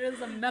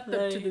a method to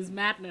Like- this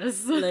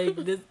madness. Like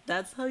this,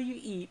 that's how you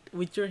eat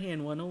with your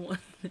hand 101.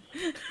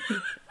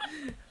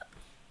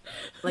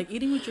 Like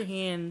eating with your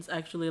hands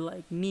actually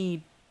like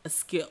need a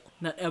skill.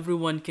 Not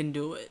everyone can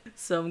do it.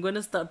 So I'm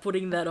gonna start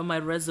putting that on my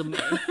resume.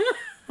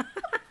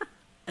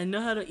 I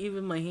know how to eat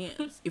with my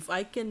hands. If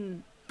I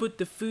can put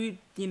the food,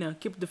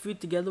 keep the food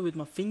together with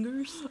my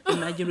fingers,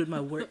 imagine with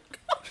my work.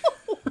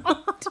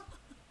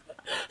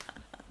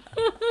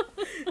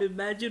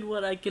 Imagine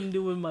what I can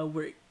do with my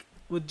work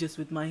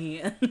with my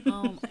hand.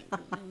 Oh my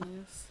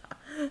goodness.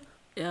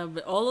 Yeah,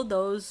 but all of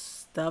those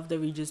stuff that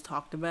we just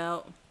talked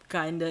about,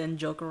 kinda and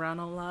joke around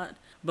a lot.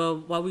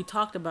 But what we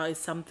talked about is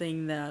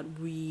something that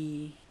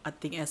I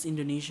think, as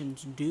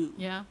Indonesians do.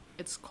 Yeah,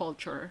 it's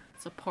culture.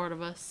 It's a part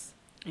of us.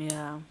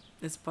 Yeah,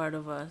 it's part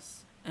of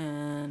us.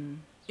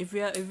 And if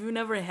you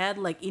never had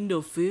like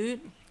Indo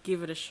food,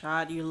 give it a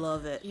shot. You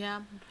love it.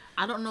 Yeah.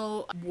 I don't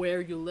know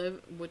where you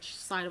live, which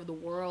side of the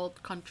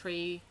world,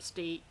 country,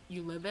 state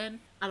you live in.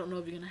 I don't know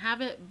if you're gonna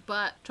have it,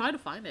 but try to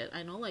find it.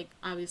 I know, like,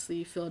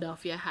 obviously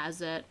Philadelphia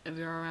has it. If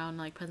you're around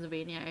like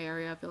Pennsylvania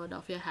area,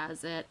 Philadelphia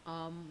has it.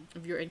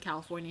 If you're in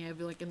California, if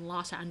you're like in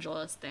Los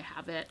Angeles, they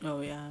have it. Oh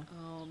yeah.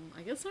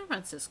 I guess San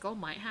Francisco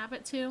might have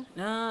it too.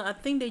 I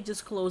think they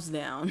just closed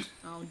down.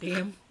 Oh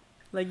damn.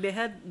 Like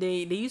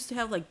they used to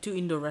have like 2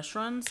 indoor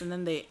restaurants, and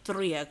then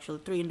three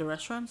indoor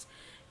restaurants,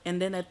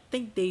 and then I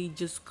think they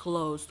just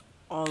closed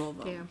all of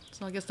them. Damn.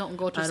 So I guess don't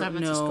go to I San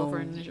don't Francisco know. for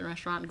an Indonesian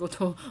restaurant. Go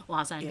to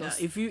Los Yeah, Angeles.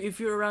 if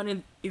you're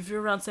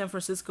around San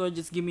Francisco,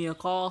 just give me a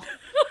call.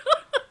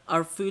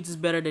 Our food is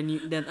better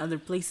than other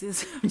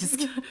places. I'm just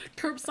kidding.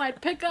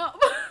 Curbside pickup.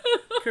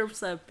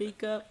 Curbside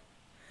pickup.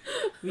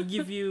 We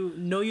give you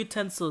no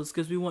utensils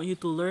because we want you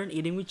to learn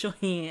eating with your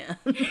hands.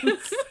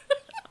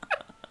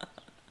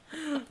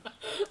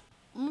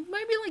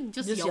 Maybe like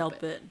just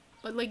Yelp it. it.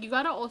 But like you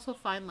gotta also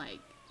find like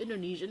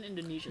Indonesian.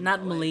 Not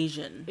though, like-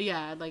 Malaysian.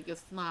 Yeah, like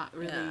it's not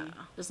really. Yeah.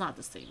 It's not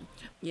the same.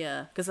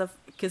 Yeah,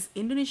 because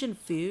Indonesian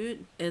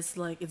food is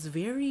like, it's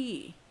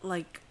very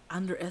like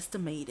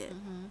underestimated.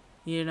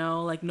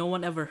 Like no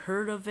one ever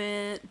heard of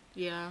it,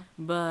 Yeah,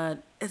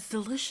 but it's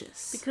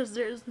delicious. because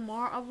there's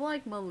more of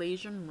like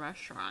Malaysian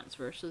restaurants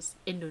versus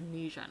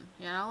Indonesian.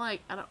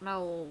 Like I don't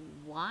know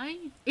why.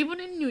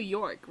 Even in New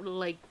York,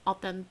 like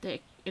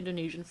authentic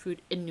Indonesian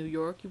food in New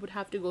York, you would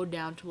have to go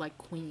down to like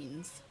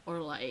Queens or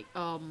like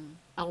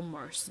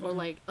Elmhurst or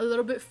like a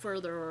little bit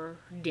further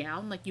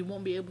down. Like you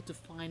won't be able to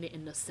find it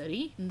in the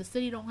city. In the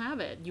city, don't have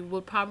it. You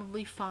would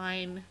probably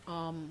find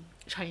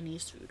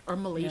Chinese food or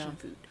Malaysian Yeah.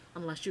 food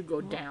unless you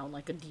go down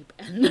like a deep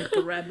end Like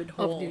a rabbit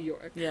hole of New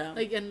York. Yeah.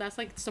 Like, and that's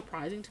like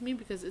surprising to me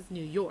because it's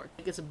New York.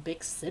 Like it's a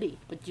big city,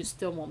 but you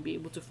still won't be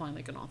able to find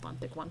like an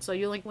authentic one. So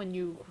you're like, when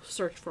you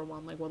search for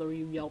one, like whether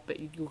you Yelp it,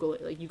 you Google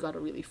it, like you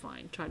gotta really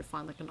try to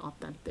find like an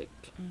authentic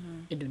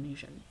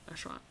Indonesian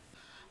restaurant.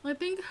 I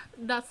think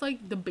that's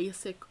like the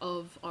basic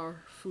of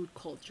our food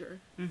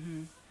culture,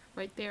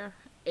 right there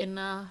in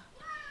a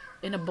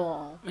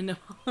ball. I know.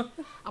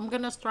 I'm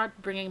gonna start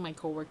bringing my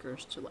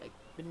coworkers to like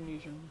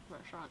Indonesian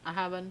restaurant. I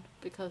haven't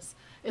because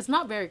it's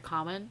not very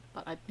common,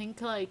 but I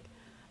think like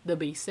the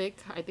basic,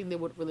 I think they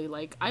would really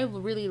like. I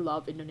really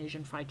love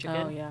Indonesian fried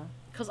chicken. Oh yeah.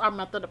 Because our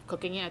method of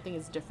cooking it, I think,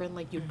 is different.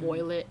 Like you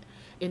boil it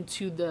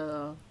into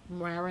the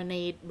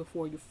marinade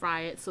before you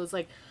fry it, so it's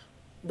like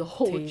the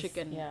whole Taste,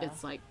 chicken. yeah.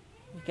 It's like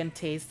You can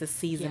taste the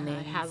seasoning.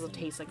 it has a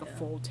taste like a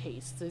full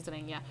taste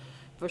seasoning. Yeah,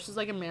 versus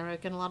like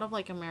American, a lot of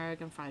like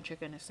American fried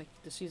chicken, it's like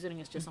the seasoning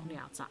is just on the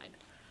outside.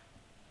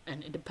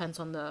 and it depends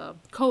on the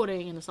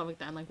coating and stuff like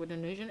that. And like with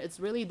Indonesian, it's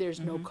really there's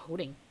no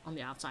coating on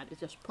the outside. It's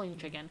just plain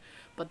chicken,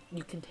 but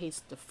you can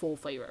taste the full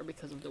flavor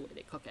because of the way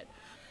they cook it.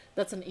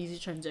 That's an easy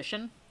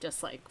transition,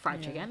 just like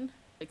fried chicken,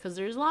 because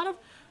there's a lot of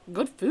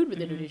good food with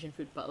Indonesian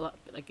food, but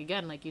like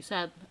again, like you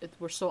said,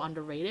 we're so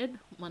underrated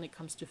when it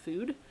comes to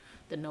food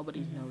that nobody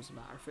knows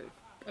about our food.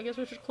 I guess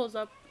we should close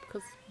up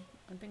because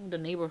I think the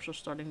neighbors are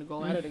starting to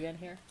go at it again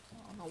here.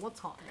 I don't know what's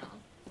going on.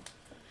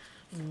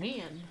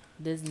 Man,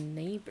 These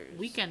neighbors.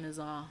 weekend is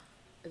a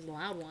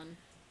loud one.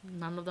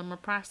 None of them are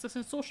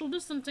practicing social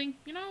distancing,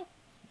 you know.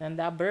 And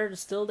that bird is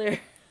still there.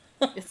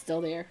 It's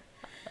still there.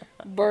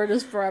 Bird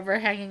is forever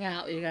hanging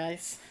out, you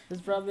guys.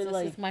 It's probably This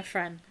like is my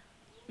friend.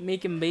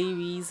 making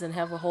babies and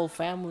have a whole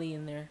family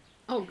in there.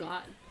 Oh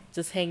God.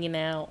 Just hanging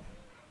out.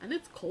 And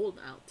it's cold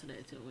out today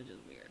too, which is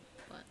weird.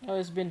 But Oh,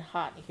 it's been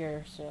hot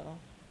here, so.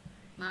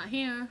 not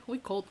here. We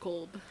cold.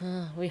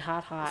 We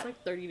hot. It's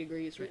like 30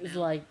 degrees right It's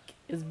now. like,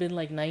 it's been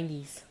like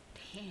 90s.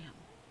 Damn.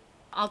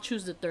 I'll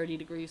choose the 30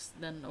 degrees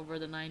then over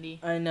the 90.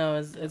 I know,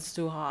 it's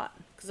too hot.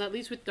 Because at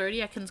least with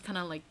 30, I can kind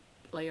of like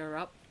layer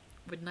up.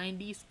 With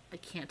 90s, I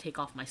can't take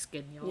off my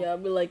skin, yo. Yeah, I'll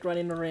be like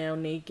running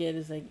around naked.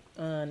 It's like,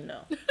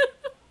 no.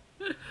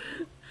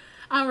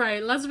 All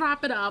right, let's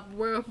wrap it up.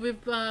 We've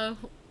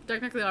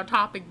technically our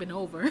topic been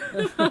over.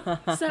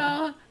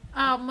 So,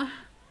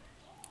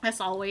 as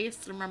always,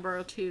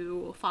 remember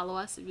to follow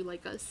us if you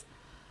like us.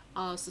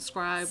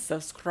 Subscribe.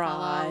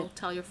 Follow,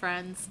 tell your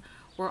friends.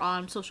 We're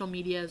on social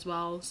media as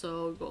well,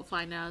 so go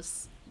find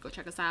us, go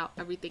check us out.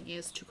 Everything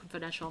is Too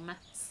Confidential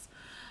Myths.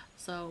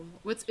 So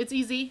it's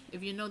easy.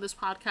 If you know this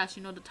podcast,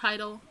 you know the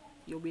title,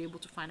 you'll be able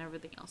to find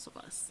everything else of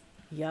us.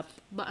 Yep.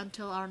 But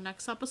until our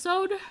next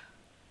episode,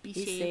 be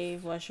Be safe.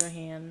 safe. Wash your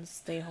hands.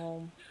 Stay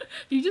home.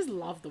 You just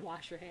love to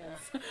wash your hands.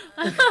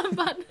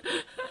 But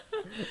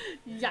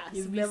yes,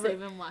 You've be never-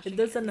 safe and wash It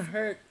your doesn't hands.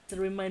 hurt to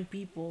remind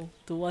people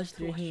to wash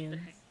their Wash their hands.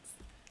 hands.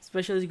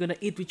 Especially if you're gonna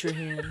eat with your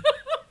hand.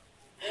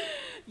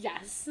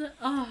 Yes.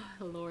 Oh,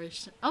 Lord.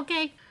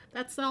 Okay,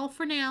 that's all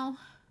for now.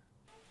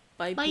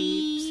 Bye, Bye.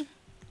 peeps.